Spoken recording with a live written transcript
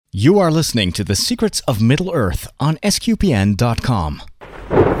You are listening to The Secrets of Middle-earth on SQPN.com.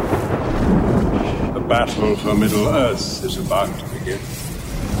 The battle for Middle-earth is about to begin.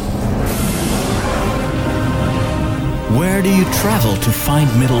 Where do you travel to find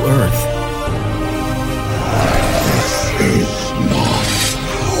Middle-earth? This is not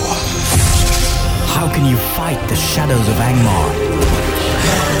war. How can you fight the shadows of Angmar?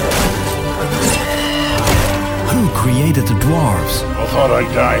 Who created the dwarves? I thought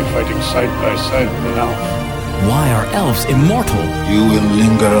I'd die fighting side by side with an elf. Why are elves immortal? You will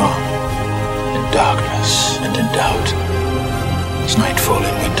linger on in darkness and in doubt. As nightfall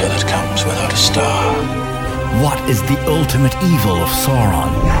in winter that comes without a star. What is the ultimate evil of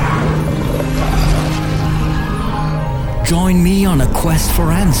Sauron? Join me on a quest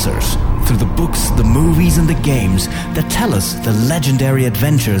for answers through the books, the movies, and the games that tell us the legendary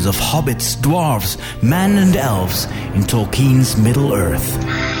adventures of hobbits, dwarves, men, and elves in Tolkien's Middle-earth.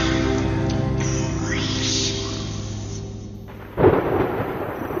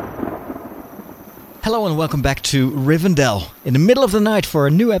 Hello and welcome back to Rivendell, in the middle of the night for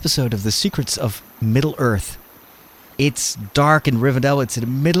a new episode of The Secrets of Middle-earth. It's dark in Rivendell, it's in the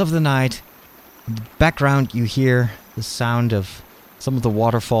middle of the night. In the background you hear the sound of some of the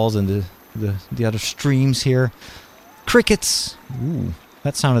waterfalls and the other streams here. Crickets. Ooh,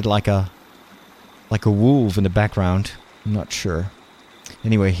 that sounded like a wolf in the background. I'm not sure.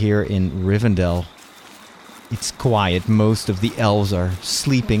 Anyway, here in Rivendell, it's quiet. Most of the elves are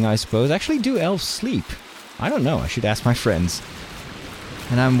sleeping, I suppose. Actually, do elves sleep? I don't know. I should ask my friends.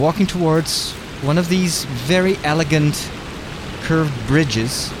 And I'm walking towards one of these very elegant curved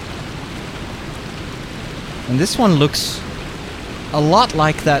bridges. And this one looks a lot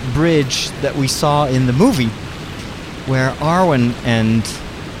like that bridge that we saw in the movie where Arwen and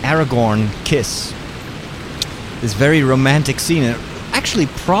Aragorn kiss. This very romantic scene, actually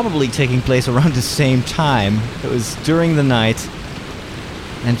probably taking place around the same time. It was during the night,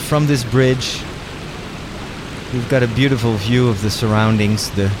 and from this bridge we've got a beautiful view of the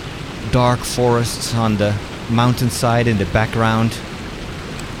surroundings, the dark forests on the mountainside in the background,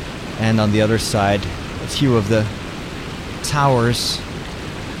 and on the other side a few of the towers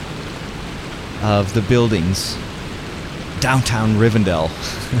of the buildings. Downtown Rivendell.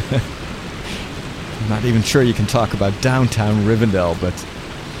 I'm not even sure you can talk about downtown Rivendell, but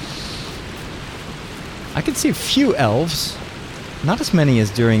I can see a few elves, not as many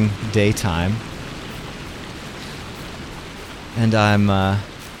as during daytime. And I'm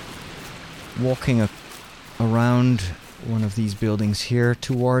walking around one of these buildings here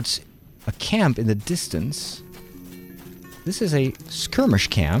towards a camp in the distance. This is a skirmish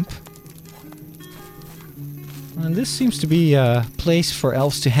camp. And this seems to be a place for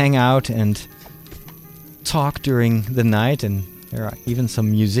elves to hang out and talk during the night, and there are even some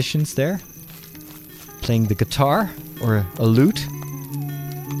musicians there playing the guitar or a lute.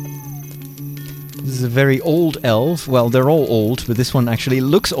 This is a very old elf. Well, they're all old, but this one actually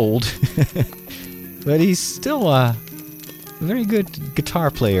looks old. But he's still a very good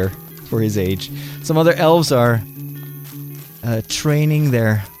guitar player for his age. Some other elves are training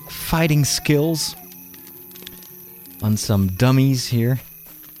their fighting skills on some dummies here.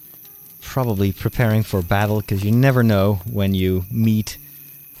 Probably preparing for battle, because you never know when you meet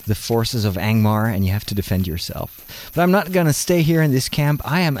the forces of Angmar and you have to defend yourself. But I'm not going to stay here in this camp.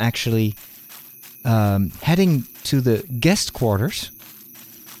 I am actually heading to the guest quarters.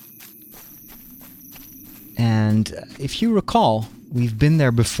 And if you recall, we've been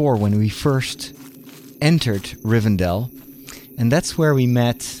there before when we first entered Rivendell. And that's where we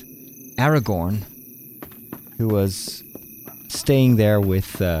met Aragorn, who was staying there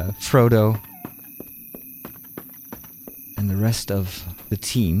with Frodo and the rest of the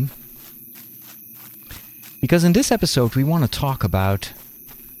team. Because in this episode we want to talk about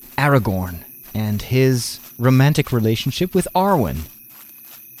Aragorn and his romantic relationship with Arwen.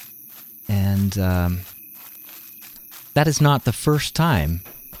 And that is not the first time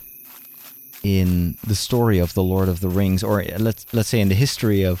in the story of The Lord of the Rings, or let's say in the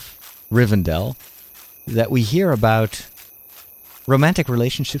history of Rivendell, that we hear about romantic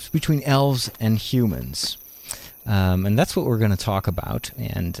relationships between elves and humans. And that's what we're going to talk about.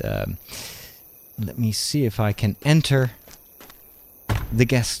 And let me see if I can enter the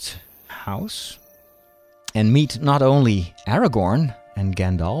guest house and meet not only Aragorn and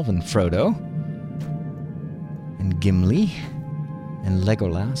Gandalf and Frodo and Gimli and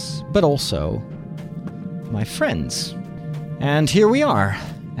Legolas, but also my friends. And here we are.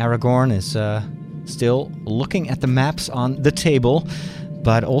 Aragorn is still looking at the maps on the table,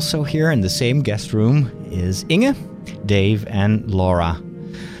 but also here in the same guest room is Inge, Dave, and Laura.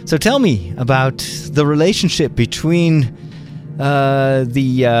 So tell me about the relationship between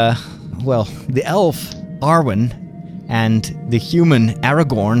the elf Arwen and the human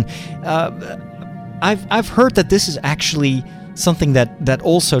Aragorn. I've heard that this is actually something that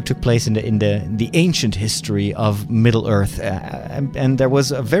also took place in the ancient history of Middle Earth, and there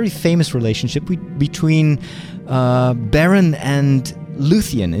was a very famous relationship between Beren and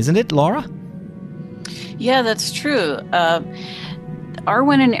Luthien, isn't it, Laura? Yeah, that's true.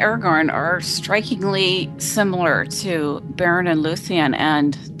 Arwen and Aragorn are strikingly similar to Beren and Luthien,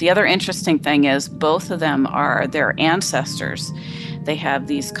 and the other interesting thing is both of them are their ancestors. They have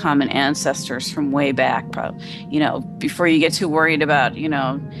these common ancestors from way back, before you get too worried about,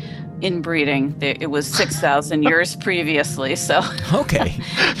 inbreeding. It was 6,000 years previously, so okay.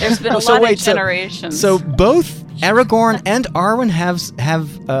 There's been a lot of generations. So both Aragorn and Arwen have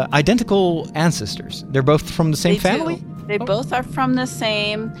identical ancestors. They're both from the same family? They both are from the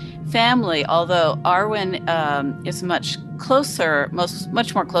same family, although Arwen is much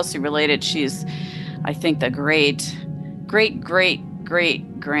more closely related. She's, I think, the great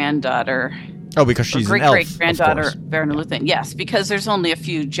granddaughter. Oh, because she's an elf. Great granddaughter of Beren and Luthien. Yes, because there's only a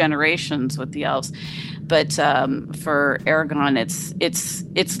few generations with the elves. But for Aragorn,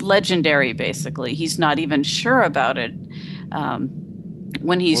 it's legendary. Basically, he's not even sure about it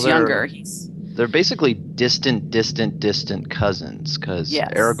when he's younger. They're basically distant cousins, because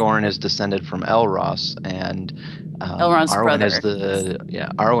Aragorn is descended from Elros, and Elrond's Arwen brother.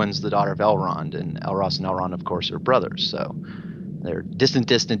 Arwen's the daughter of Elrond, and Elros and Elrond, of course, are brothers. So they're distant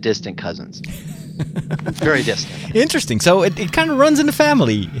cousins. Very distant. Interesting. So it kind of runs in the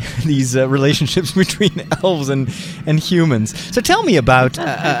family, these relationships between elves and humans. So tell me about,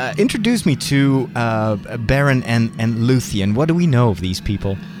 introduce me to Beren and Luthien. What do we know of these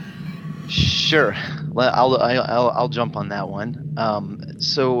people? Sure. Well, I'll jump on that one.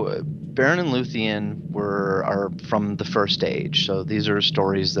 So Beren and Luthien are from the First Age. So these are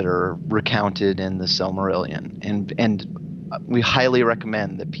stories that are recounted in the Silmarillion, and we highly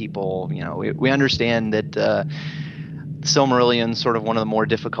recommend that people, we understand that Silmarillion is sort of one of the more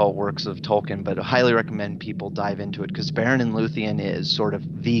difficult works of Tolkien, but I highly recommend people dive into it, because Beren and Luthien is sort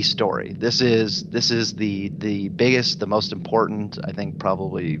of the story. This is the biggest, the most important, I think,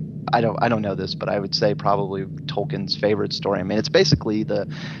 probably, I don't know this, but I would say probably Tolkien's favorite story. I mean, it's basically the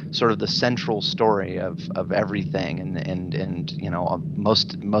sort of the central story of everything, and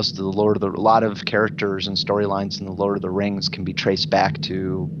most of the a lot of characters and storylines in the Lord of the Rings can be traced back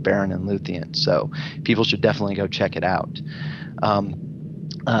to Beren and Luthien. So people should definitely go check it out.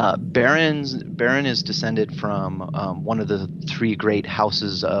 Beren is descended from one of the three great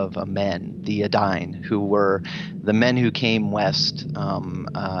houses of men, the Edain, who were the men who came west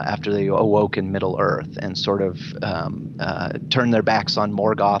after they awoke in Middle Earth and sort of turned their backs on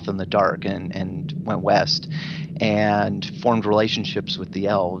Morgoth and the Dark and went west and formed relationships with the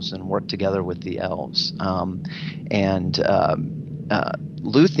elves and worked together with the elves.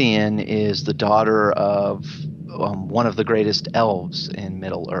 Luthien is the daughter of one of the greatest elves in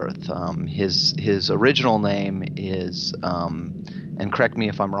Middle Earth. His original name is, and correct me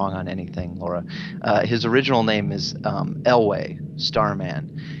if I'm wrong on anything, Laura. His original name is Elwë,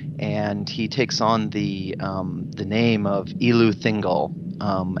 Starman, and he takes on the name of Iluthingol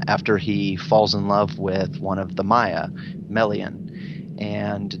after he falls in love with one of the Maya, Melian,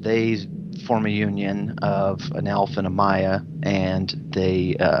 and they form a union of an elf and a Maya, and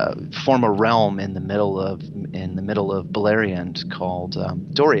they form a realm in the middle of Beleriand called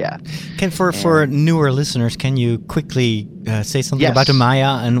Doriath. For newer listeners, can you quickly say something about the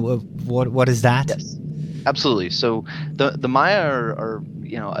Maya and what is that? Yes, absolutely. So the Maya are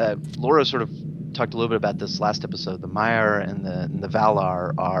Laura sort of talked a little bit about this last episode. The Maiar and the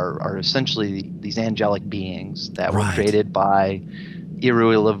Valar are essentially these angelic beings that were created by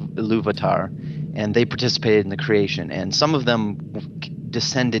Eru Ilúvatar, and they participated in the creation, and some of them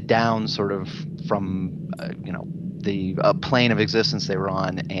descended down sort of from the plane of existence they were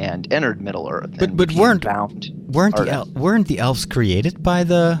on and entered Middle Earth. But weren't the elves created by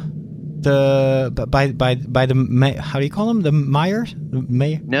the how do you call them, the Maiars?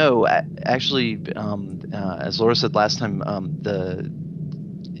 No, actually, as Laura said last time,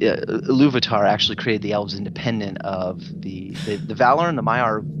 Ilúvatar actually created the elves independent of the Valar, and the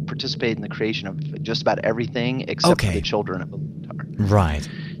Maiar participated in the creation of just about everything except for the children of Ilúvatar. Right.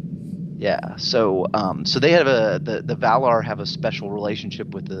 Yeah. So they have the Valar have a special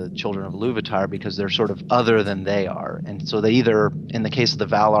relationship with the children of Ilúvatar because they're sort of other than they are, and so they either, in the case of the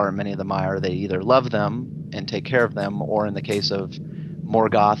Valar and many of the Maiar, they either love them and take care of them, or in the case of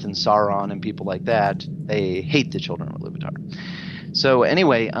Morgoth and Sauron and people like that, they hate the children of Ilúvatar. So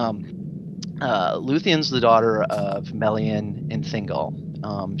anyway, Luthien's the daughter of Melian and Thingol.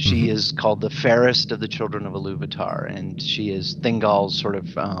 She is called the fairest of the children of Iluvatar, and she is Thingol's sort of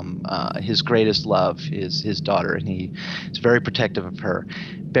his greatest love is his daughter, and he is very protective of her.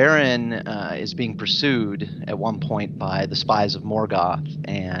 Beren is being pursued at one point by the spies of Morgoth,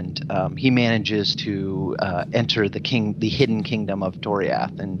 and he manages to enter the hidden kingdom of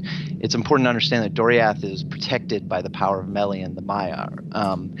Doriath. And it's important to understand that Doriath is protected by the power of Melian the Maiar.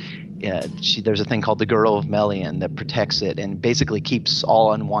 There's a thing called the Girdle of Melian that protects it and basically keeps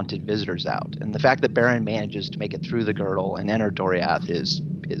all unwanted visitors out. And the fact that Beren manages to make it through the girdle and enter Doriath is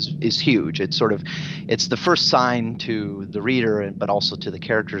huge. It's the first sign to the reader, but also to the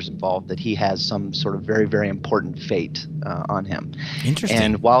characters involved, that he has some sort of very, very important fate on him. Interesting.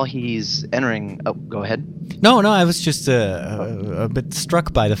 And while he's entering, go ahead. No, I was just a bit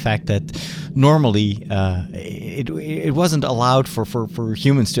struck by the fact that normally it wasn't allowed for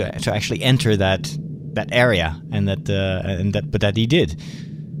humans to actually enter that area, but that he did.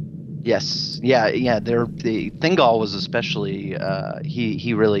 Yes, yeah. The Thingol was especially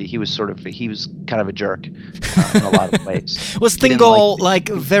he was kind of a jerk in a lot of ways. Was Thingol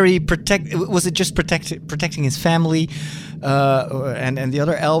very protect? Was it just protecting his family and the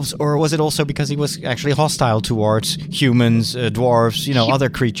other elves, or was it also because he was actually hostile towards humans, dwarves, other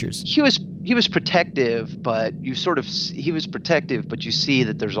creatures? He was protective, but you see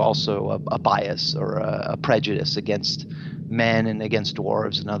that there's also a bias or a prejudice against men and against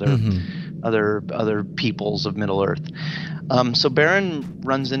dwarves and other peoples of Middle Earth. So Beren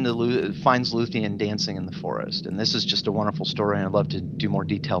finds Luthien dancing in the forest, and this is just a wonderful story, and I'd love to do more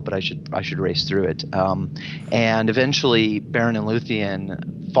detail, but I should race through it. And eventually, Beren and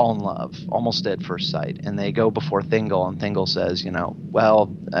Luthien fall in love almost at first sight, and they go before Thingol, and Thingol says,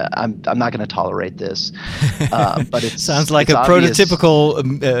 I'm not going to tolerate this. But it sounds like a prototypical,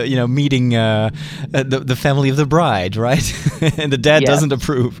 meeting the family of the bride, right? And the dad doesn't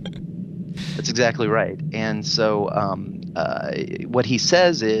approve. That's exactly right. And so what he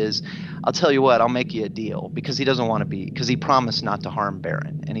says is, I'll tell you what, I'll make you a deal, because he promised not to harm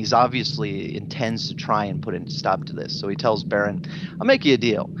Beren, and he's obviously intends to try and put a stop to this. So he tells Beren, I'll make you a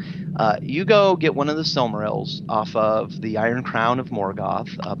deal. You go get one of the Silmarils off of the Iron Crown of Morgoth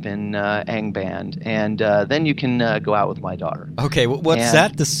up in Angband, and then you can go out with my daughter. Okay, what's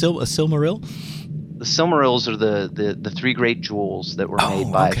that? A Silmaril? The Silmarils are the three great jewels that were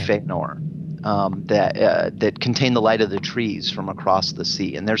made by Fëanor. That contain the light of the trees from across the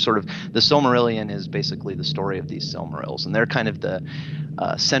sea, and they're sort of the Silmarillion is basically the story of these Silmarils, and they're kind of the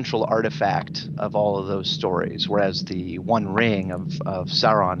central artifact of all of those stories, whereas the One Ring of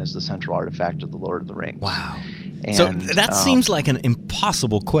Sauron is the central artifact of the Lord of the Rings. Wow! And, so that seems like an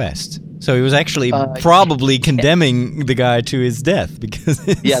impossible quest. So he was actually probably condemning the guy to his death, because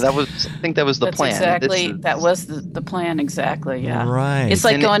I think that was the plan. Exactly, that was the plan, exactly, yeah. Right. It's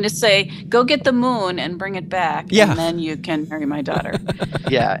like going to say, go get the moon and bring it back, and then you can marry my daughter.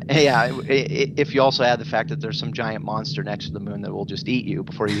 Yeah. If you also add the fact that there's some giant monster next to the moon that will just eat you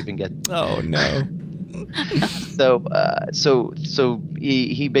before you even get... Oh, no. So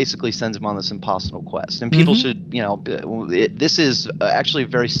he basically sends him on this impossible quest, and people should, this is actually a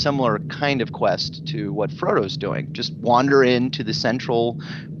very similar kind of quest to what Frodo's doing. Just wander into the central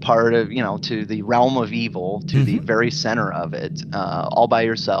part of, to the realm of evil, to the very center of it, all by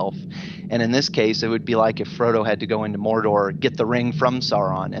yourself. And in this case, it would be like if Frodo had to go into Mordor, get the ring from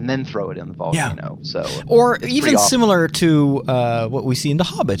Sauron, and then throw it in the volcano. Yeah. So, or even similar to what we see in The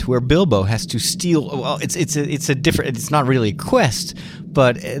Hobbit, where Bilbo has to steal. Well, it's a different. It's not really a quest,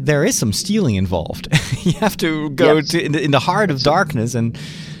 but there is some stealing involved. You have to go in the heart of darkness and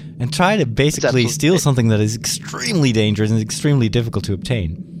try to basically steal something that is extremely dangerous and extremely difficult to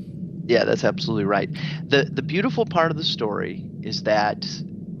obtain. Yeah, that's absolutely right. The beautiful part of the story is that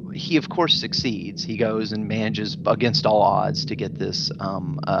he of course succeeds. He goes and manages against all odds to get this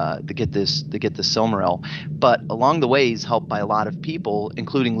Silmaril, but along the way he's helped by a lot of people,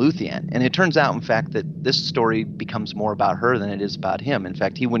 including Luthien. And it turns out, in fact, that this story becomes more about her than it is about him. In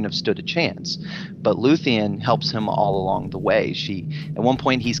fact, he wouldn't have stood a chance, but Luthien helps him all along the way. At one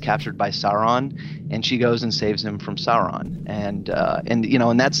point he's captured by Sauron, and she goes and saves him from Sauron. And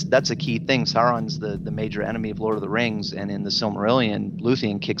that's a key thing. Sauron's the major enemy of Lord of the Rings, and in the Silmarillion,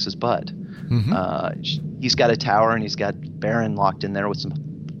 Luthien kicks his butt. He's got a tower, and he's got Beren locked in there with some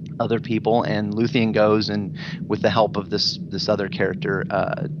other people, and Luthien goes and, with the help of this other character,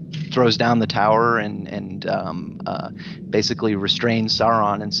 throws down the tower and basically restrains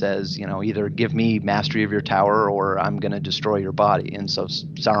Sauron and says, either give me mastery of your tower or I'm going to destroy your body. And so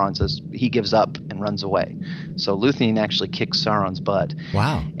Sauron says he gives up and runs away. So Luthien actually kicks Sauron's butt.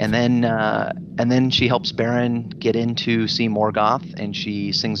 Wow. And then she helps Beren get in to see Morgoth, and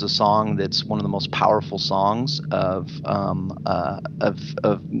she sings a song that's one of the most powerful songs of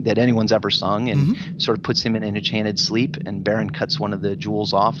that anyone's ever sung, and sort of puts him in an enchanted sleep. And Beren cuts one of the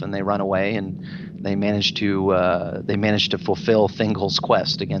jewels off, and they run away, and they manage to fulfill Thingol's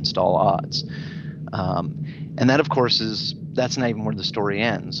quest against all odds. And that, of course, that's not even where the story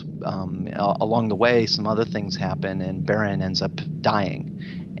ends. Along the way, some other things happen, and Beren ends up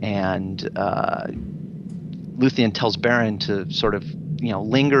dying. And Luthien tells Beren to sort of,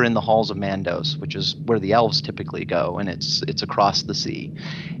 linger in the halls of Mandos, which is where the elves typically go, and it's across the sea.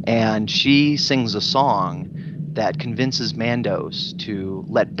 And she sings a song that convinces Mandos to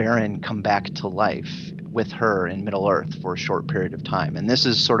let Beren come back to life with her in Middle-earth for a short period of time. And this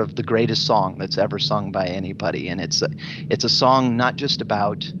is sort of the greatest song that's ever sung by anybody. And it's a song not just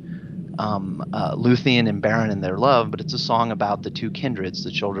about Luthien and Beren and their love, but it's a song about the two kindreds,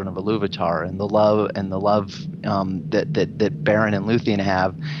 the children of Iluvatar, and the love that Beren and Luthien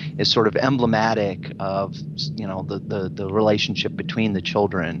have is sort of emblematic of the relationship between the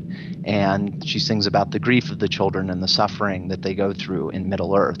children. And she sings about the grief of the children and the suffering that they go through in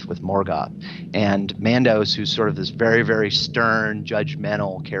Middle-earth with Morgoth. And Mandos, who's sort of this very, very stern,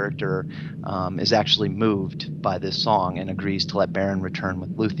 judgmental character, is actually moved by this song and agrees to let Beren return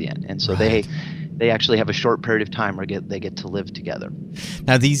with Luthien. And so they actually have a short period of time where they get to live together.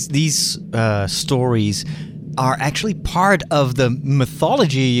 Now, these stories are actually part of the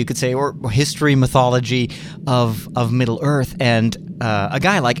mythology, you could say, or history mythology of Middle-earth. And a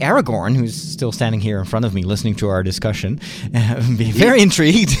guy like Aragorn, who's still standing here in front of me listening to our discussion, being very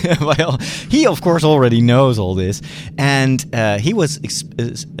intrigued. Well, he, of course, already knows all this. And he was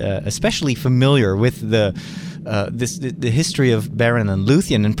especially familiar with the history of Beren and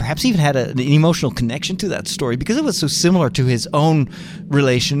Luthien, and perhaps even had an emotional connection to that story because it was so similar to his own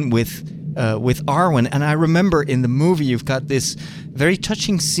relation with Arwen. And I remember in the movie you've got this very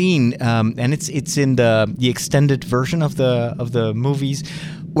touching scene, and it's in the extended version of the movies,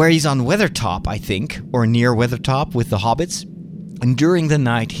 where he's on Weathertop, I think, or near Weathertop with the hobbits, and during the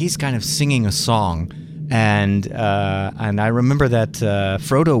night he's kind of singing a song. And I remember that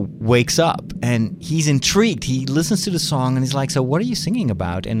Frodo wakes up and he's intrigued. He listens to the song and he's like, "So what are you singing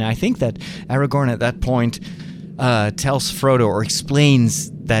about?" And I think that Aragorn at that point tells Frodo, or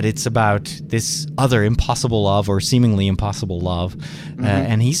explains that it's about this other impossible love, or seemingly impossible love.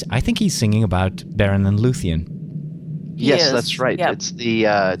 And I think he's singing about Beren and Luthien. Yes, that's right. Yep.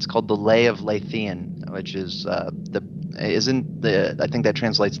 It's called the Lay of Leithien, which is I think that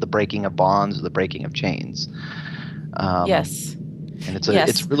translates the breaking of bonds, or the breaking of chains. Yes. And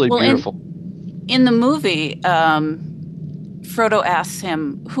it's really beautiful. In the movie, Frodo asks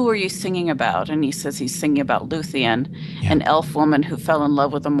him, "Who are you singing about?" And he says he's singing about Luthien, an elf woman who fell in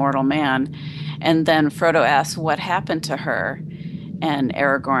love with a mortal man. And then Frodo asks what happened to her, and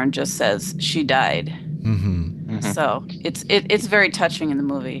Aragorn just says she died. So it's very touching in the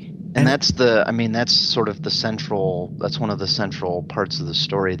movie. And that's sort of that's one of the central parts of the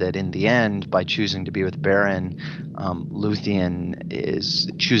story, that in the end, by choosing to be with Beren, Luthien is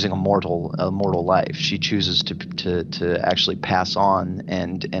choosing a mortal life. She chooses to actually pass on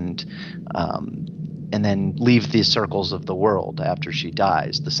and then leave the circles of the world after she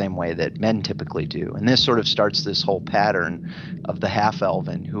dies, the same way that men typically do. And this sort of starts this whole pattern of the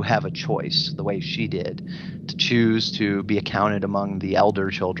half-elven who have a choice, the way she did, to choose to be accounted among the elder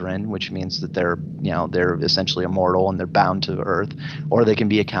children, which means that they're essentially immortal and they're bound to earth, or they can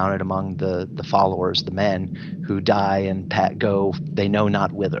be accounted among the followers, the men, who die and go they know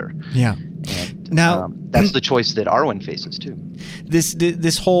not whither. Yeah. And, now that's the choice that Arwen faces too.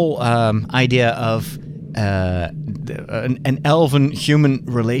 This whole idea of an elven human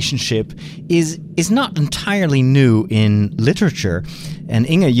relationship is not entirely new in literature. And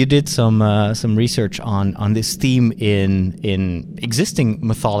Inge, you did some research on this theme in existing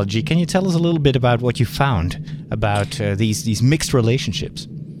mythology. Can you tell us a little bit about what you found about these mixed relationships?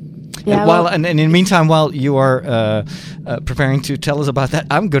 Yeah, and in the meantime, while you are preparing to tell us about that,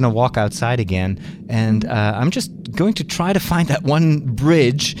 I'm going to walk outside again, and I'm just going to try to find that one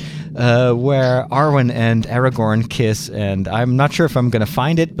bridge where Arwen and Aragorn kiss, and I'm not sure if I'm going to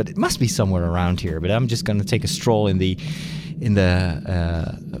find it, but it must be somewhere around here. But I'm just going to take a stroll in in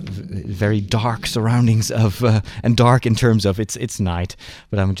the very dark surroundings of and dark in terms of it's night.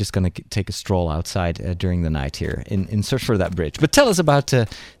 But I'm just going to take a stroll outside during the night here in search for that bridge. But tell us about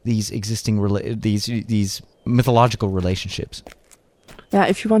these existing these mythological relationships. Yeah,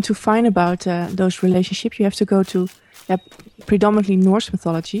 if you want to find about those relationships, you have to go to predominantly Norse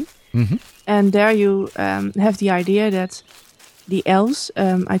mythology. Mm-hmm. And there you have the idea that the elves,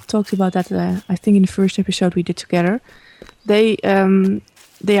 I talked about that, I think in the first episode we did together, they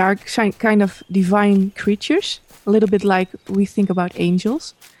are kind of divine creatures, a little bit like we think about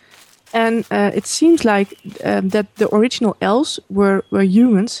angels. And it seems like that the original elves were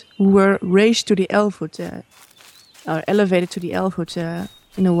humans who were raised to the elfhood, or elevated to the elfhood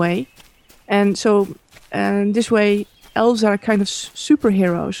in a way. And so this way, elves are kind of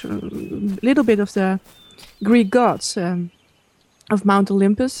superheroes, a little bit of the Greek gods of Mount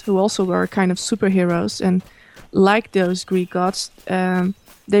Olympus, who also were kind of superheroes. And like those Greek gods,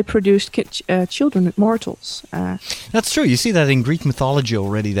 they produced children, mortals. That's true. You see that in Greek mythology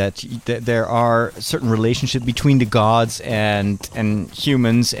already, that there are certain relationship between the gods and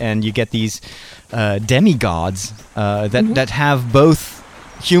humans, and you get these demigods that have both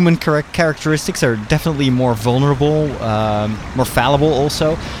human characteristics, are definitely more vulnerable, more fallible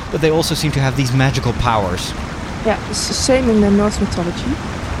also, but they also seem to have these magical powers. Yeah, it's the same in the Norse mythology.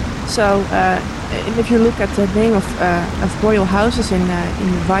 So if you look at the name of royal houses in the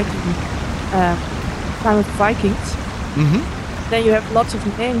Viking time of Vikings, then you have lots of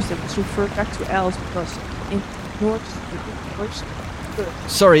names that refer back to elves, because in Norse.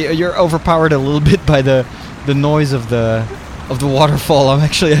 Sorry, you're overpowered a little bit by the noise of the waterfall. I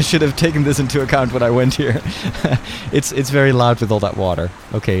should have taken this into account when I went here. It's very loud with all that water.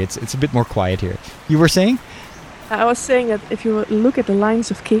 Okay, it's a bit more quiet here. You were saying? I was saying that if you look at the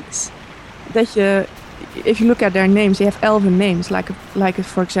lines of kings, that if you look at their names, they have elven names, like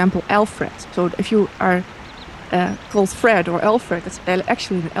for example Alfred. So if you are called Fred or Alfred, that's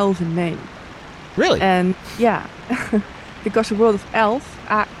actually an elven name. Really? And yeah, because the word of elf,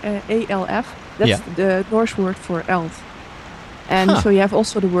 A-L-F, that's the Norse word for elf. And so you have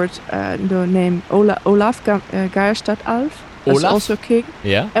also the name Olaf Geirstad-Alf. That's also a king.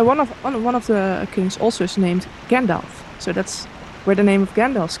 Yeah. And one of the kings also is named Gandalf. So that's where the name of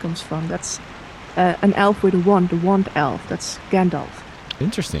Gandalf comes from. That's an elf with a wand, the wand elf. That's Gandalf.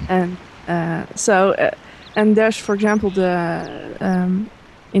 Interesting. And and there's, for example,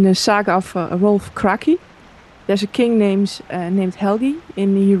 in the saga of Rolf Kraki, there's a king named Helgi,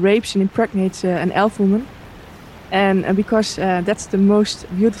 and he rapes and impregnates an elf woman. And because that's the most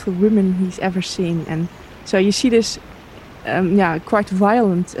beautiful woman he's ever seen. And so you see this quite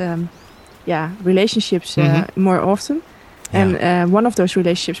violent relationships more often. And one of those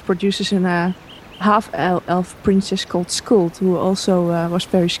relationships produces a half-elf princess called Skuld, who also was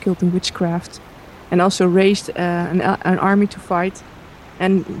very skilled in witchcraft and also raised an army to fight,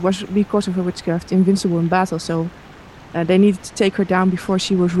 and was, because of her witchcraft, invincible in battle. So they needed to take her down before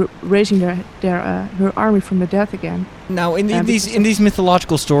she was raising her army from the dead again. Now, in these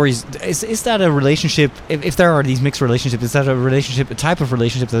mythological stories, is that a relationship? If there are these mixed relationships, is that a type of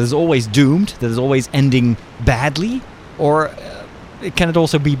relationship that is always doomed, that is always ending badly, or can it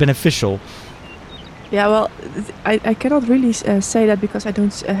also be beneficial? Yeah, well, I cannot really say that, because I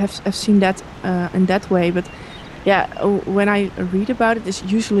don't have seen that in that way. But yeah, when I read about it, it's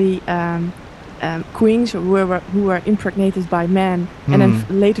usually queens who are impregnated by men, and then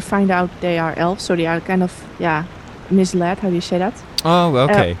later find out they are elves, so they are kind of misled. How do you say that? Oh,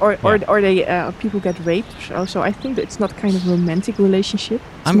 okay. Or they people get raped. So I think that it's not kind of a romantic relationship.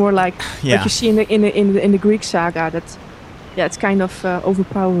 It's more like what you see in the Greek saga. That it's kind of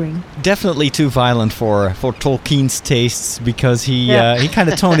overpowering. Definitely too violent for Tolkien's tastes, because he kind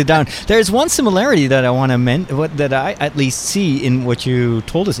of toned it down. There's one similarity that I want to that I at least see in what you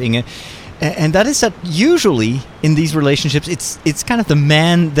told us, Inge. And that is that usually in these relationships, it's kind of the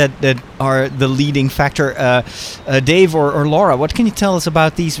man that are the leading factor. Dave or Laura, what can you tell us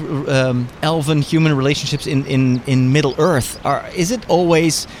about these elven-human relationships in Middle Earth?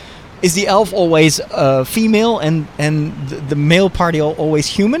 Is the elf always female and the male party always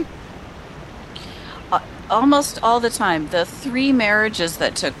human? Almost all the time. The 3 marriages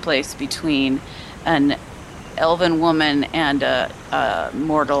that took place between an elven woman and a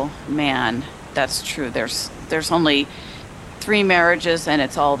mortal man, that's true. There's only 3 marriages, and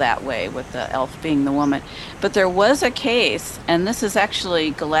it's all that way, with the elf being the woman. But there was a case, and this is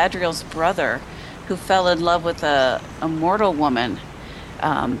actually Galadriel's brother, who fell in love with a mortal woman,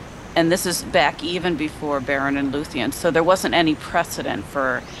 and this is back even before Beren and Luthien. So there wasn't any precedent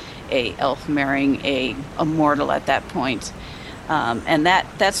for a elf marrying a mortal at that point. And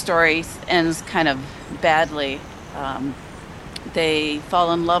that story ends kind of badly. They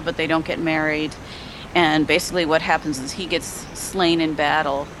fall in love, but they don't get married. And basically what happens is he gets slain in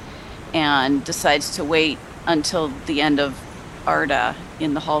battle and decides to wait until the end of Arda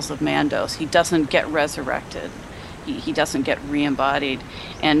in the halls of Mandos. He doesn't get resurrected. He doesn't get re-embodied.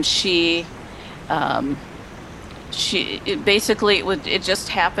 And it just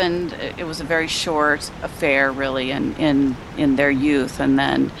happened. It was a very short affair, really, in their youth, and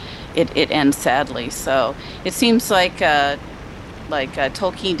then it ends sadly. So it seems like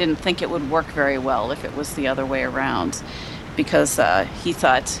Tolkien didn't think it would work very well if it was the other way around, because he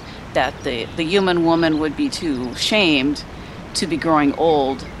thought that the human woman would be too shamed to be growing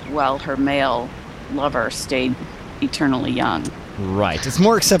old while her male lover stayed eternally young. Right. It's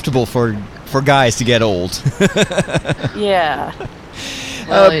more acceptable for guys to get old. Yeah.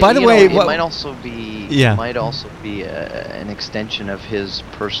 By the way, it might also be an extension of his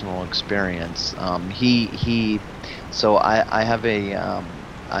personal experience. So I have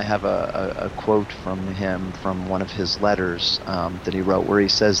a quote from him from one of his letters that he wrote, where he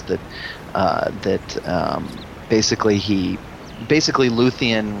says that basically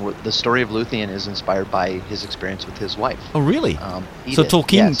Luthien, the story of Luthien is inspired by his experience with his wife. Oh, really? So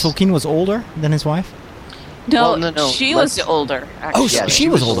Tolkien was older than his wife? No, she was older. Actually. Oh, yeah, she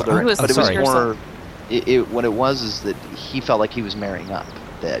was older. But it was more. What it was is that he felt like he was marrying up.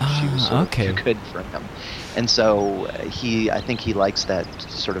 That she was sort of too good for him, and so I think he likes that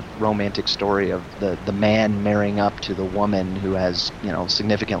sort of romantic story of the man marrying up to the woman who has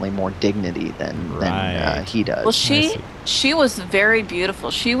significantly more dignity than he does. Well, she was very beautiful.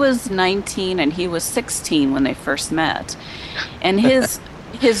 She was 19 and he was 16 when they first met, and his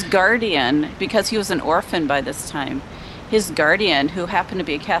guardian, because he was an orphan by this time, his guardian, who happened to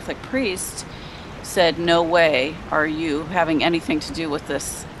be a Catholic priest, said, "No way are you having anything to do with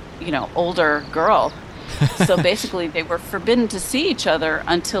this, older girl." So basically, they were forbidden to see each other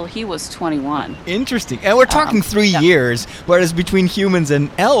until he was 21. Interesting. And we're talking 3 years, whereas between humans and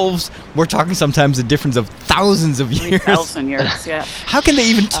elves, we're talking sometimes a difference of thousands of years. 3,000 years, yeah. How can they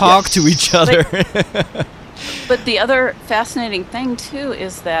even talk to each other? But the other fascinating thing too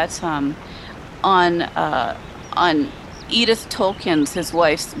is that on Edith Tolkien's, his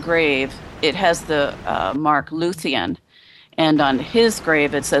wife's grave, it has the mark Luthien, and on his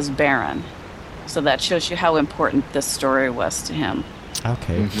grave it says Baron. So that shows you how important this story was to him.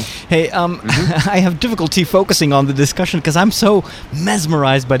 Okay. Mm-hmm. Hey, I have difficulty focusing on the discussion because I'm so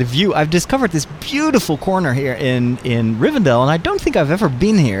mesmerized by the view. I've discovered this beautiful corner here in Rivendell, and I don't think I've ever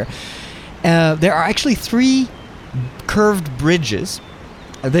been here. There are actually 3 curved bridges.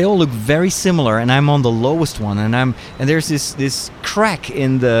 They all look very similar, and I'm on the lowest one, and there's this crack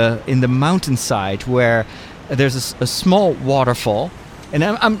in the mountainside where there's a small waterfall, and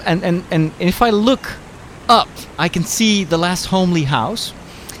and if I look up, I can see the last homely house,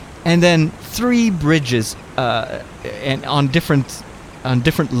 and then 3 bridges, and on different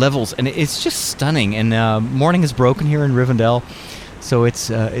levels, and it's just stunning. And morning is broken here in Rivendell, so it's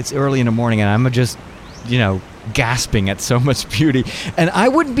early in the morning, and I'm just gasping at so much beauty. And I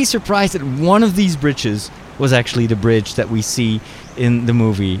wouldn't be surprised that one of these bridges was actually the bridge that we see in the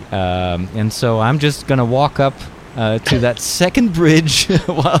movie. And so I'm just going to walk up to that second bridge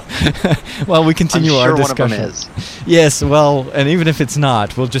while we continue our discussion. One of them is. Yes, well, and even if it's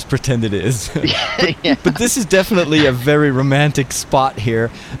not, we'll just pretend it is. Yeah. But this is definitely a very romantic spot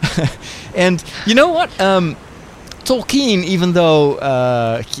here. And you know what? Tolkien, even though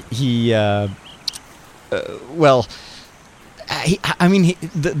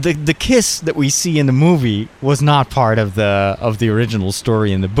the kiss that we see in the movie was not part of the original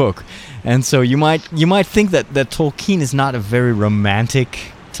story in the book, and so you might think that Tolkien is not a very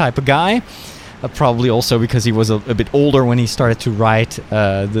romantic type of guy, probably also because he was a bit older when he started to write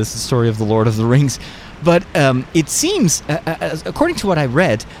the story of the Lord of the Rings. But it seems, according to what I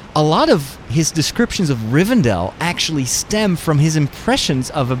read, a lot of his descriptions of Rivendell actually stem from his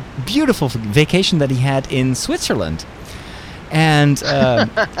impressions of a beautiful vacation that he had in Switzerland, and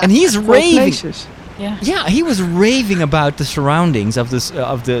he's raving. Yeah, he was raving about the surroundings of this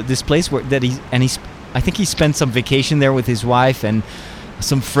place I think he spent some vacation there with his wife and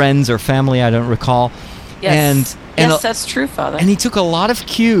some friends or family, I don't recall. Yes, that's true, Father. And he took a lot of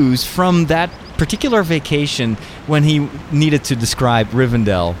cues from that particular vacation when he needed to describe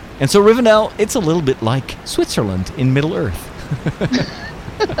Rivendell. And so Rivendell, it's a little bit like Switzerland in Middle-earth.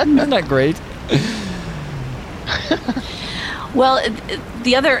 Isn't that great? Well,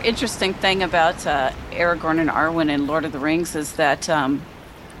 the other interesting thing about Aragorn and Arwen in Lord of the Rings is that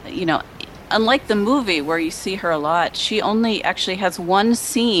unlike the movie where you see her a lot, she only actually has one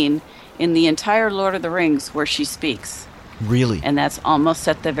scene in the entire Lord of the Rings where she speaks. Really? And that's almost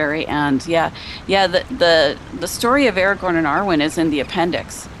at the very end. Yeah. The story of Aragorn and Arwen is in the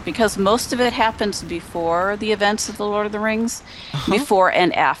appendix because most of it happens before the events of the Lord of the Rings, before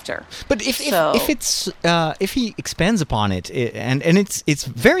and after. But if he expands upon it, and it's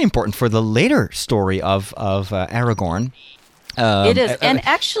very important for the later story of Aragorn. It is, and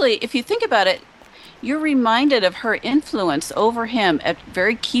actually, if you think about it, you're reminded of her influence over him at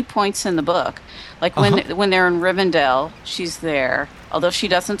very key points in the book. Like when they're in Rivendell, she's there, although she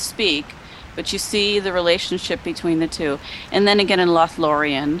doesn't speak, but you see the relationship between the two. And then again in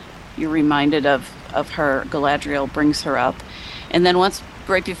Lothlorien, you're reminded of her. Galadriel brings her up. And then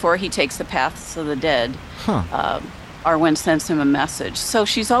right before he takes the paths of the dead, Arwen sends him a message. So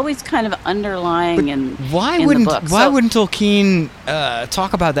she's always kind of underlying in the book. Why wouldn't Tolkien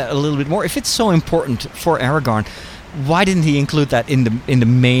talk about that a little bit more? If it's so important for Aragorn, why didn't he include that in the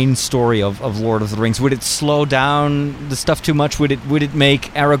main story of Lord of the Rings? Would it slow down the stuff too much? Would it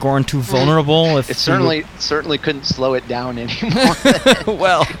make Aragorn too vulnerable? It certainly couldn't slow it down anymore.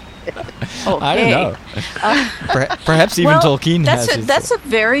 Well, I don't know. Perhaps even Tolkien has. That's a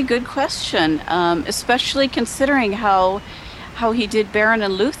very good question, especially considering how he did Beren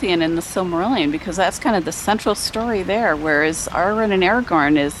and Luthien in the Silmarillion, because that's kind of the central story there, whereas Arwen and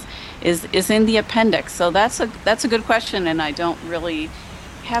Aragorn is in the appendix. So that's a good question, and I don't really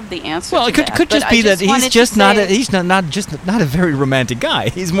have the answer. Well, it could just be that he's just not a very romantic guy.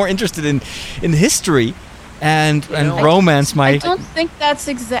 He's more interested in history. And romance might. I don't think that's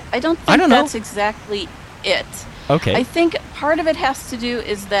exactly it. Okay. I think part of it has to do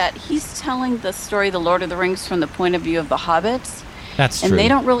is that he's telling the story of the Lord of the Rings from the point of view of the hobbits. That's true. And they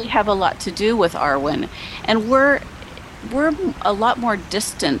don't really have a lot to do with Arwen, and we're a lot more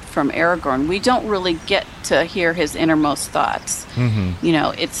distant from Aragorn. We don't really get to hear his innermost thoughts.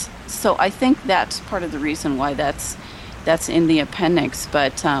 Mm-hmm. So I think that's part of the reason why that's in the appendix,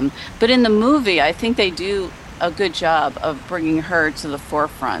 but in the movie, I think they do a good job of bringing her to the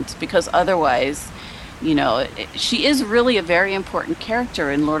forefront, because otherwise, she is really a very important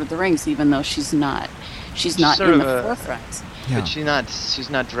character in Lord of the Rings, even though she's not in the forefront. Yeah. But she's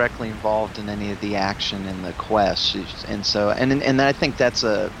not directly involved in any of the action in the quest, and I think that's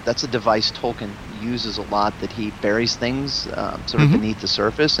a device Tolkien uses a lot, that he buries things sort of beneath the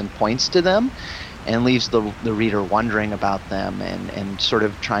surface and points to them, and leaves the reader wondering about them and sort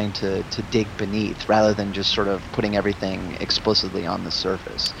of trying to dig beneath, rather than just sort of putting everything explicitly on the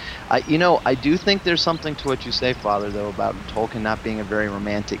surface. I do think there's something to what you say, Father, though, about Tolkien not being a very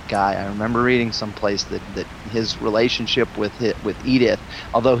romantic guy. I remember reading someplace that his relationship with Edith,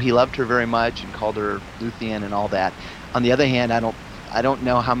 although he loved her very much and called her Luthien and all that, on the other hand, I don't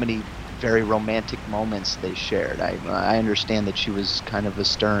know how many very romantic moments they shared. I understand that she was kind of a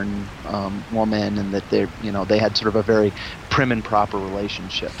stern woman, and that they had sort of a very prim and proper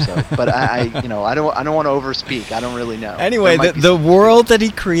relationship. So, but I don't want to overspeak. I don't really know. Anyway, the world that he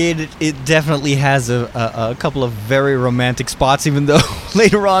created, it definitely has a couple of very romantic spots. Even though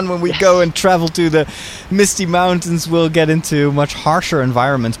later on, when we go and travel to the Misty Mountains, we'll get into much harsher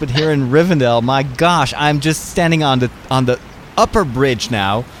environments. But here in Rivendell, my gosh, I'm just standing on the upper bridge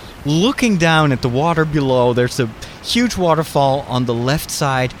now, looking down at the water below. There's a huge waterfall on the left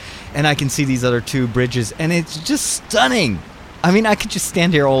side, and I can see these other two bridges, and it's just stunning. I mean, I could just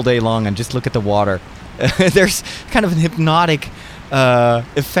stand here all day long and just look at the water. There's kind of an hypnotic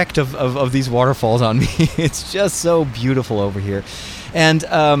effect of these waterfalls on me. It's just so beautiful over here. And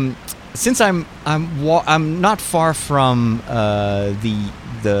since I'm not far from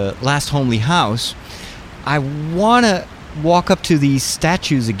the last homely house, I want to walk up to these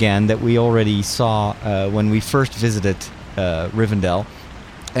statues again that we already saw when we first visited Rivendell.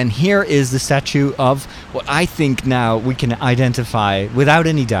 And here is the statue of what I think now we can identify without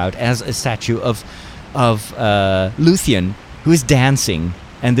any doubt as a statue of Luthien, who is dancing.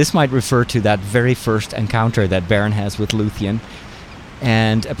 And this might refer to that very first encounter that Beren has with Luthien.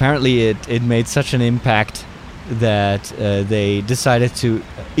 And apparently it made such an impact that they decided to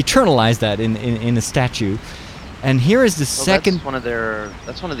eternalize that in a statue. And here is the second.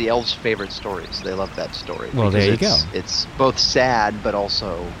 That's one of the elves' favorite stories. They love that story. Well, there you go. It's both sad but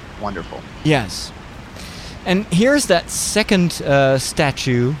also wonderful. Yes. And here's that second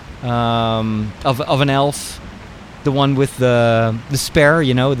statue of an elf, the one with the spear,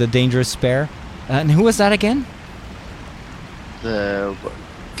 the dangerous spear. And who was that again?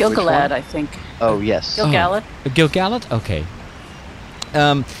 Gil-galad, I think. Oh yes. Gil-galad. Gil-galad. Okay.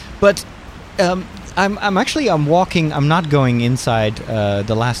 I'm walking. I'm not going inside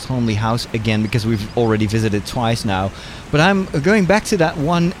the last homely house again because we've already visited twice now. But I'm going back to that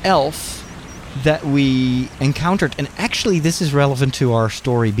one elf that we encountered, and actually this is relevant to our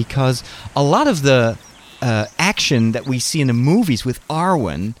story because a lot of the action that we see in the movies with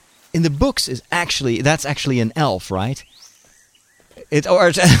Arwen in the books that's actually an elf, right? It's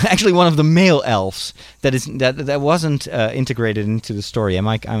actually one of the male elves that wasn't integrated into the story. Am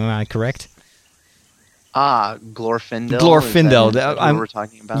I correct? Glorfindel. Glorfindel. Is that what we're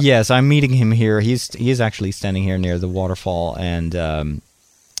talking about? Yes, I'm meeting him here. He is actually standing here near the waterfall, and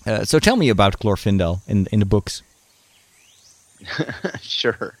so tell me about Glorfindel in the books.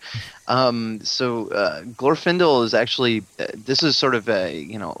 Sure. So Glorfindel is actually this is sort of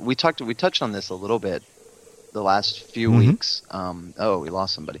we touched on this a little bit the last few weeks. We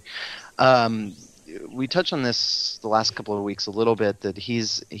lost somebody. We touched on this the last couple of weeks a little bit, that he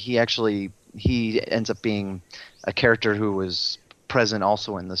ends up being a character who was present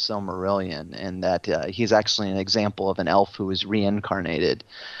also in the Silmarillion, and that he's actually an example of an elf who was reincarnated.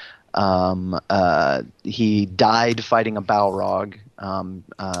 He died fighting a Balrog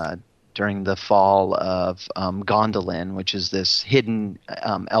during the fall of Gondolin, which is this hidden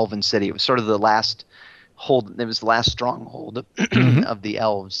elven city. It was sort of the last stronghold of the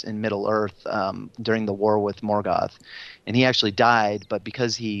elves in Middle Earth during the war with Morgoth, and he actually died. But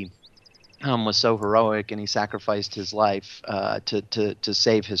because he was so heroic and he sacrificed his life to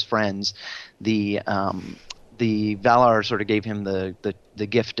save his friends, the Valar sort of gave him the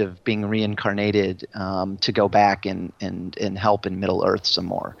gift of being reincarnated to go back and help in Middle Earth some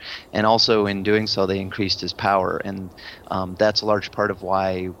more. And also in doing so, they increased his power. And that's a large part of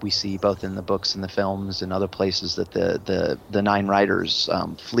why we see both in the books and the films and other places that the Nine Riders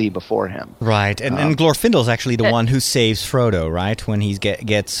flee before him. Right. And Glorfindel's actually the one who saves Frodo, right? When he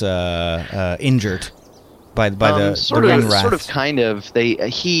gets injured by the ring rats. Sort of, kind of.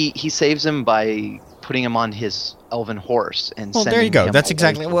 He saves him by putting him on his elven horse and sending him. Well, there you go. That's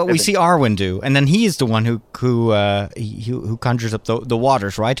exactly what we see Arwen do, and then he is the one who conjures up the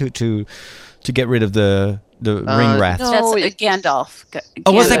waters, right? To get rid of the ring rats. No, that's Gandalf.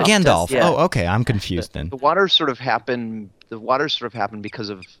 Oh, was that Gandalf? Yeah. Oh, okay. I'm confused then. The waters sort of happen because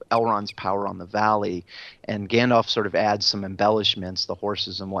of Elrond's power on the valley, and Gandalf sort of adds some embellishments, the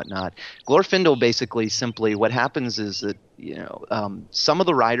horses and whatnot. Glorfindel basically simply, what happens is that some of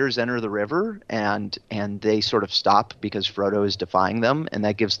the riders enter the river and they sort of stop because Frodo is defying them, and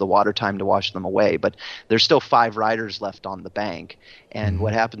that gives the water time to wash them away. But there's still 5 riders left on the bank, and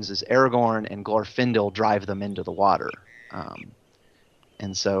what happens is Aragorn and Glorfindel drive them into the water.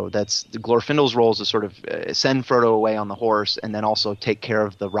 And so that's Glorfindel's role is to sort of send Frodo away on the horse, and then also take care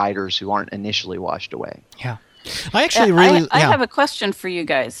of the riders who aren't initially washed away. Yeah, I actually really. I have a question for you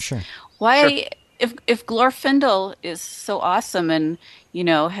guys. Sure. Why, if Glorfindel is so awesome and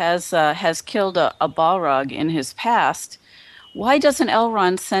has killed a Balrog in his past, why doesn't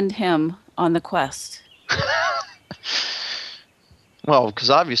Elrond send him on the quest? Well,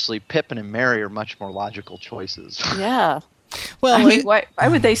 because obviously Pippin and Merry are much more logical choices. Yeah. Well, I mean, why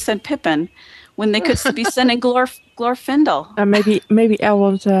would they send Pippin when they could be sending Glorfindel? Maybe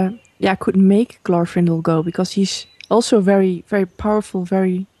Elrond couldn't make Glorfindel go because he's also very, very powerful,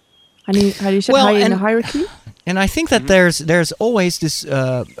 very how do you say high in the hierarchy. And I think that there's always this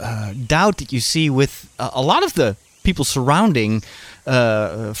doubt that you see with a lot of the people surrounding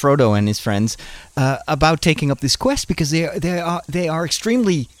Frodo and his friends about taking up this quest, because they are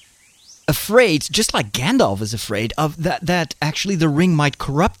extremely afraid, just like Gandalf is afraid of that actually the ring might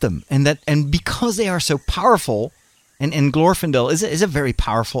corrupt them, and because they are so powerful, and Glorfindel is a very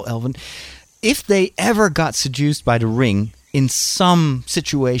powerful elven. If they ever got seduced by the ring in some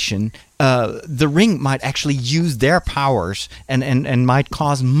situation, the ring might actually use their powers and might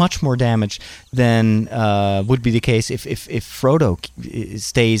cause much more damage than would be the case if Frodo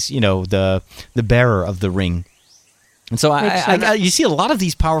stays, the bearer of the ring. And so you see a lot of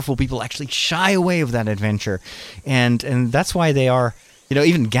these powerful people actually shy away of that adventure, and that's why they are.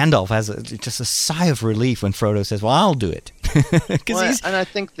 Even Gandalf has just a sigh of relief when Frodo says, "Well, I'll do it." And I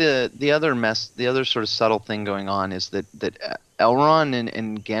think the other sort of subtle thing going on is that Elrond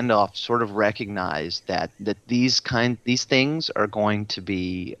and Gandalf sort of recognize that these things are going to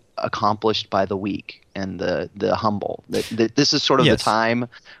be accomplished by the weak and the humble. That this is sort of the time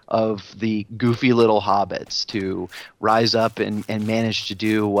of the goofy little hobbits to rise up and manage to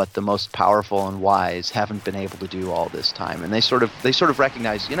do what the most powerful and wise haven't been able to do all this time. And they sort of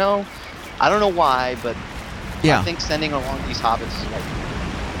recognize, I don't know why, but I think sending along these hobbits is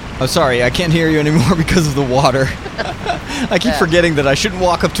right. Oh, sorry, I can't hear you anymore because of the water. I keep forgetting that I shouldn't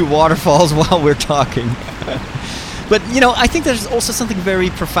walk up to waterfalls while we're talking. But, I think there's also something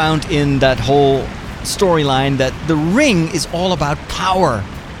very profound in that whole storyline, that the ring is all about power.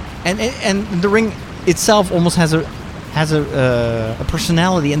 And the ring itself almost has a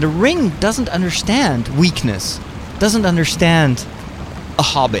personality, and the ring doesn't understand weakness, doesn't understand a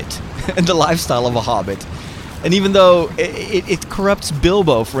hobbit and the lifestyle of a hobbit. And even though it corrupts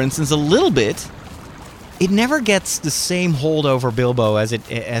Bilbo, for instance, a little bit, it never gets the same hold over Bilbo as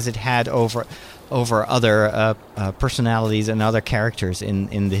it had over other personalities and other characters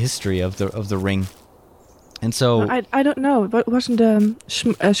in the history of the ring. And so I don't know. But wasn't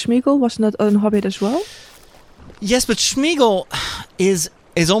Smeagol, wasn't that a hobbit as well? Yes, but Smeagol is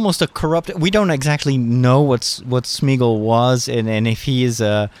almost a corrupt. We don't exactly know what Smeagol was, and if he is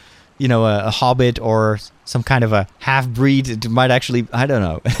a hobbit or some kind of a half-breed. It might actually, I don't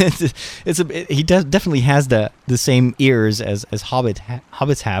know. He definitely has the same ears as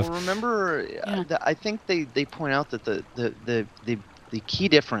hobbits have. Well, remember, I think they point out that the key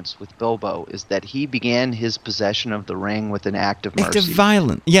difference with Bilbo is that he began his possession of the ring with an act of mercy. Act of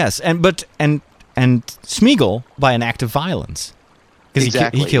violence, yes, and Smeagol by an act of violence, because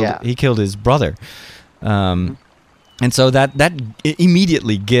he killed his brother, and so that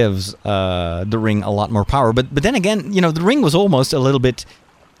immediately gives the ring a lot more power. But then again, the ring was almost a little bit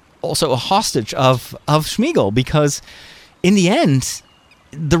also a hostage of Smeagol, because in the end,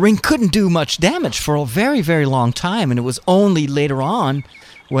 the ring couldn't do much damage for a very, very long time, and it was only later on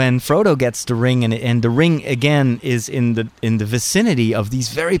when Frodo gets the ring, and the ring again is in the vicinity of these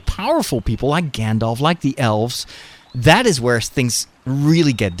very powerful people like Gandalf, like the elves. That is where things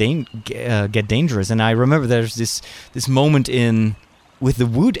really get dangerous. And I remember there's this moment with the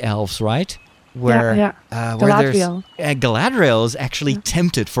Wood Elves, right? Where Galadriel. Galadriel is actually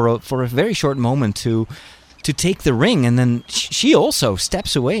tempted for a very short moment to take the ring, and then she also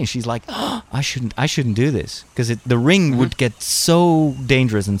steps away, and she's like, oh, I shouldn't do this, because the ring would get so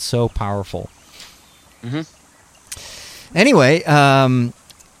dangerous and so powerful. Anyway,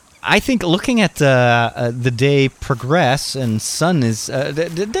 I think looking at the day progress, and sun is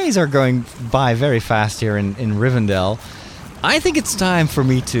the days are going by very fast here in Rivendell. I think it's time for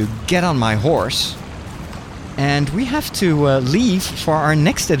me to get on my horse, and we have to leave for our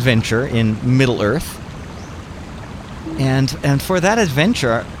next adventure in Middle-earth. And for that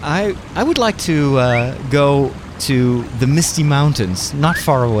adventure, I would like to go to the Misty Mountains, not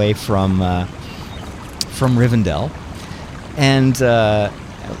far away from Rivendell. And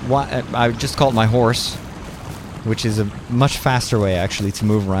I just called my horse, which is a much faster way actually to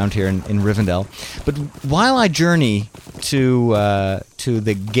move around here in Rivendell. But while I journey to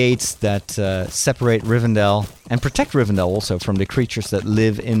the gates that separate Rivendell and protect Rivendell also from the creatures that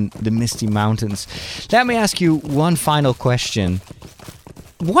live in the Misty Mountains, let me ask you one final question.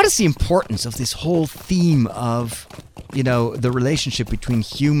 What is the importance of this whole theme of, the relationship between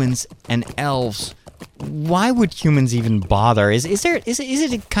humans and elves? Why would humans even bother? Is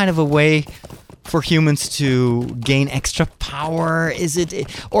it a kind of a way for humans to gain extra power? Is it,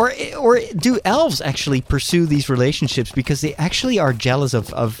 or do elves actually pursue these relationships because they actually are jealous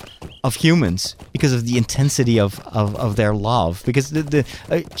of humans because of the intensity of their love? Because the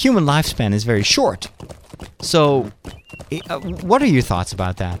human lifespan is very short. So, what are your thoughts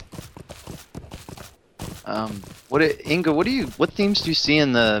about that? Inga, what themes do you see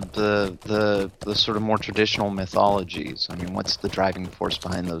in the sort of more traditional mythologies? I mean, what's the driving force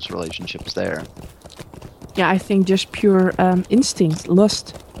behind those relationships there? Yeah, I think just pure instinct,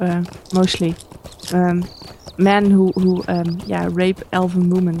 lust, mostly. Men who rape elven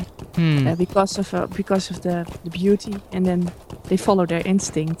women because of the beauty, and then they follow their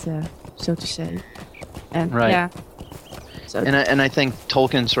instinct, so to say. And right. Yeah. So and I think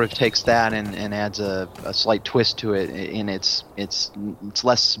Tolkien sort of takes that and adds a slight twist to it. In it's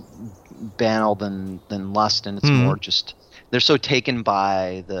less banal than lust, and it's more just they're so taken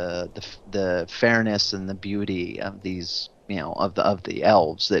by the fairness and the beauty of these, of the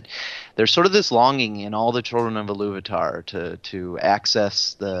elves, that there's sort of this longing in all the children of Iluvatar to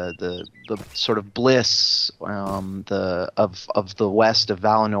access the sort of bliss of the west of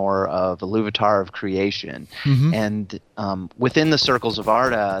Valinor, of Iluvatar, of creation, and within the circles of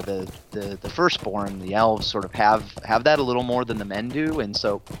Arda, the firstborn, the elves, sort of have that a little more than the men do, and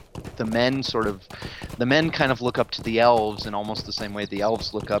so the men kind of look up to the elves in almost the same way the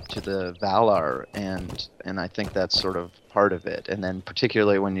elves look up to the Valar, and I think that's sort of part of it. And then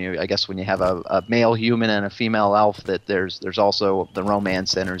particularly when you have a male human and a female elf, that there's also the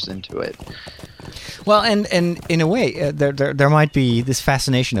romance enters into it. Well, and in a way, there might be this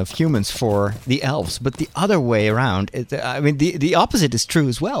fascination of humans for the elves, but the other way around, the opposite is true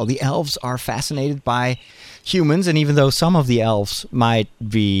as well. The elves are fascinated by humans, and even though some of the elves might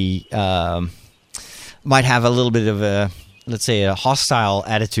have a little bit of a, let's say, a hostile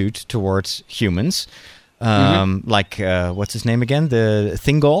attitude towards humans, like what's his name again? The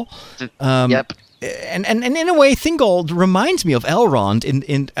Thingol. Yep. And in a way, Thingol reminds me of Elrond,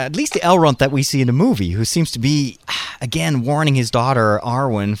 in at least the Elrond that we see in the movie, who seems to be, again, warning his daughter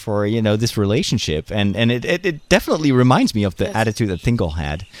Arwen for this relationship, and it definitely reminds me of the attitude that Thingol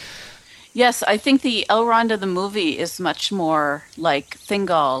had. Yes, I think the Elrond of the movie is much more like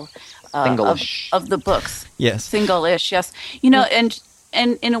Thingol of the books. Yes, Thingol-ish. Yes,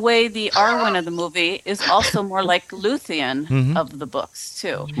 and in a way, the Arwen of the movie is also more like Luthien of the books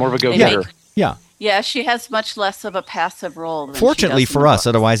too. More of a go-getter. Yeah. Yeah, she has much less of a passive role than Fortunately she does for us,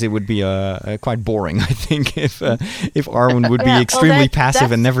 otherwise it would be quite boring, I think, if Arwen would be extremely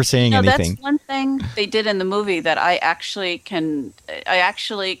passive and never saying anything. That's one thing they did in the movie that I actually kind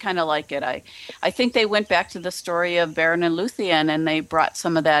of like it. I think they went back to the story of Beren and Luthien, and they brought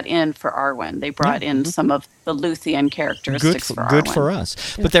some of that in for Arwen. They brought in some of the Luthien characteristics for Arwen. Good for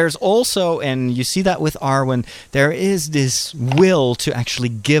us. Yeah. But there's also, and you see that with Arwen, there is this will to actually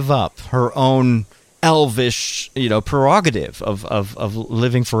give up her own elvish, prerogative of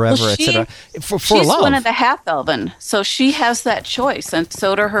living forever, etc. For she's love. One of the half-elven, so she has that choice, and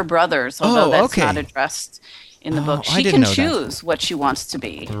so do her brothers. Although that's not addressed in the book, she can choose what she wants to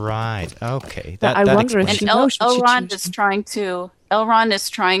be. Right. Okay. I wonder if she knows what Elrond is trying to. Elrond is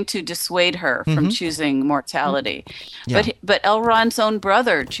trying to dissuade her from choosing mortality, but Elrond's own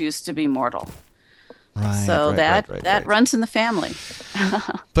brother chose to be mortal. Right, so that runs in the family.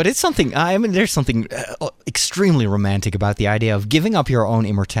 But it's something, there's something extremely romantic about the idea of giving up your own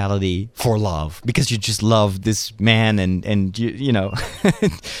immortality for love, because you just love this man, and you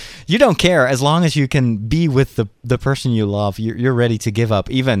you don't care. As long as you can be with the person you love, you're ready to give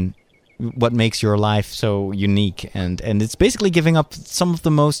up even what makes your life so unique, and it's basically giving up some of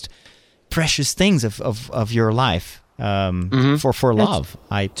the most precious things of your life. For love.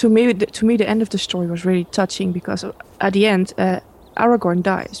 To me, the end of the story was really touching, because at the end, Aragorn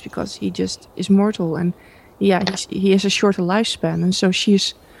dies because he just is mortal, and he has a shorter lifespan, and so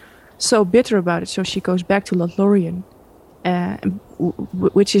she's so bitter about it. So she goes back to Lothlorien,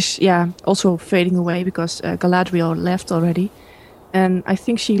 which is also fading away because Galadriel left already, and I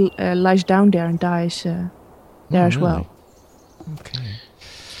think she lies down there and dies there as well. Okay.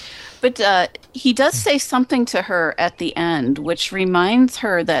 But he does say something to her at the end, which reminds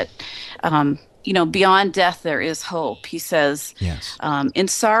her that, beyond death there is hope. He says, yes. In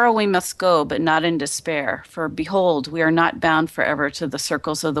sorrow we must go, but not in despair. For behold, we are not bound forever to the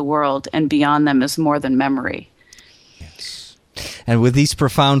circles of the world, and beyond them is more than memory. Yes. And with these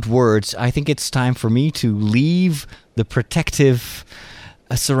profound words, I think it's time for me to leave the protective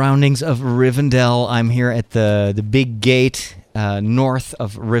surroundings of Rivendell. I'm here at the big gate north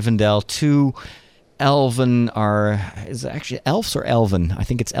of Rivendell. Two elven is it actually elves or elven? I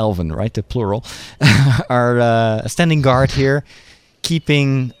think it's elven, right? The plural are standing guard here,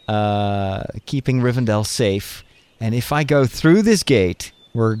 keeping Rivendell safe. And if I go through this gate,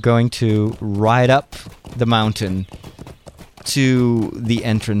 we're going to ride up the mountain to the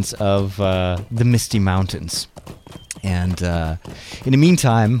entrance of the Misty Mountains. And in the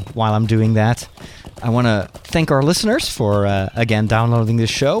meantime, while I'm doing that, I want to thank our listeners for, again, downloading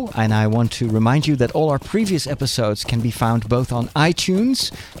this show. And I want to remind you that all our previous episodes can be found both on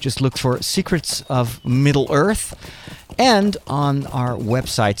iTunes, just look for Secrets of Middle-earth, and on our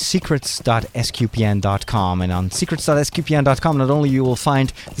website, secrets.sqpn.com. And on secrets.sqpn.com, not only you will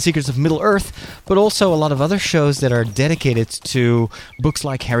find The Secrets of Middle-earth, but also a lot of other shows that are dedicated to books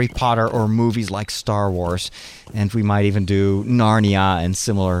like Harry Potter or movies like Star Wars. And we might even do Narnia and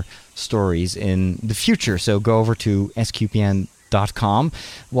similar stories in the future. So go over to sqpn.com.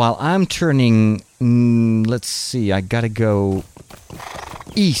 While I'm turning, let's see, I gotta go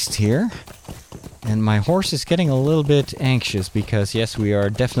east here. And my horse is getting a little bit anxious because, yes, we are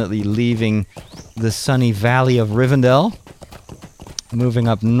definitely leaving the sunny valley of Rivendell, moving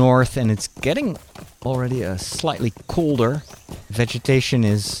up north, and it's getting already slightly colder. Vegetation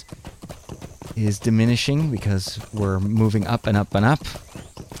is diminishing because we're moving up and up and up.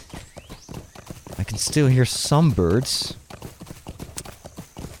 I can still hear some birds,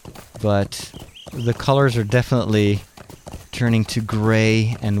 but the colors are definitely turning to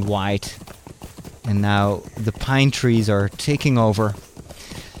gray and white. And now the pine trees are taking over.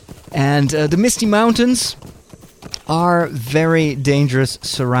 And the Misty Mountains are very dangerous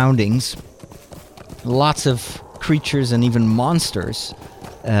surroundings lots of creatures and even monsters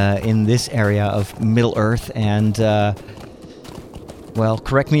in this area of Middle-earth, and well,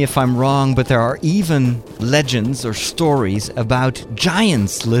 correct me if I'm wrong, but there are even legends or stories about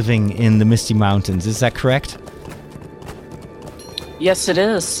giants living in the Misty Mountains. Is that correct? Yes, it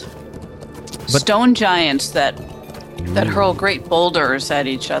is. Stone giants that hurl great boulders at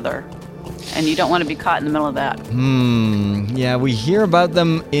each other. And you don't want to be caught in the middle of that. Yeah, we hear about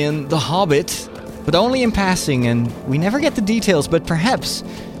them in The Hobbit, but only in passing, and we never get the details. But perhaps,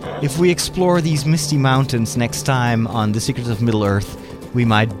 if we explore these Misty Mountains next time on The Secrets of Middle-earth, we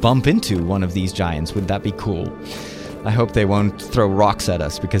might bump into one of these giants. Would that be cool? I hope they won't throw rocks at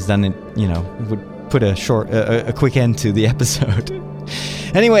us, because then it would put a quick end to the episode.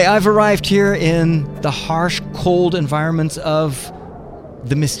 Anyway, I've arrived here in the harsh, cold environments of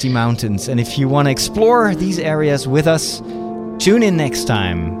the Misty Mountains, and if you want to explore these areas with us, tune in next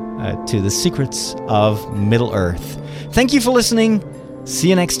time to The Secrets of Middle-earth. Thank you for listening. See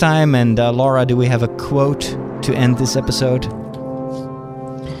you next time. And Laura, do we have a quote to end this episode?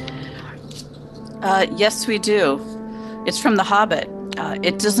 Yes, we do. It's from The Hobbit.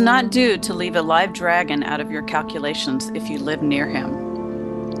 It does not do to leave a live dragon out of your calculations if you live near him.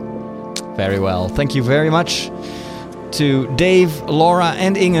 Very well. Thank you very much to Dave, Laura,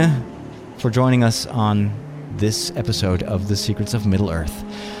 and Inge for joining us on this episode of The Secrets of Middle-earth.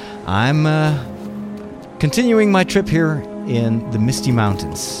 I'm continuing my trip here in the Misty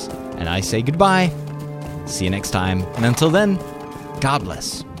Mountains, and I say goodbye. See you next time, and until then, God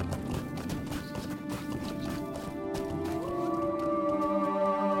bless.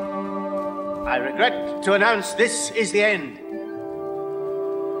 I regret to announce this is the end.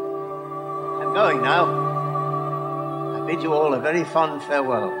 I'm going now. I bid you all a very fond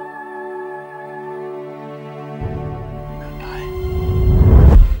farewell. Goodbye.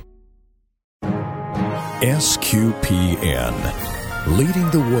 SQPN, leading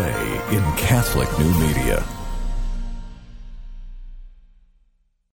the way in Catholic new media.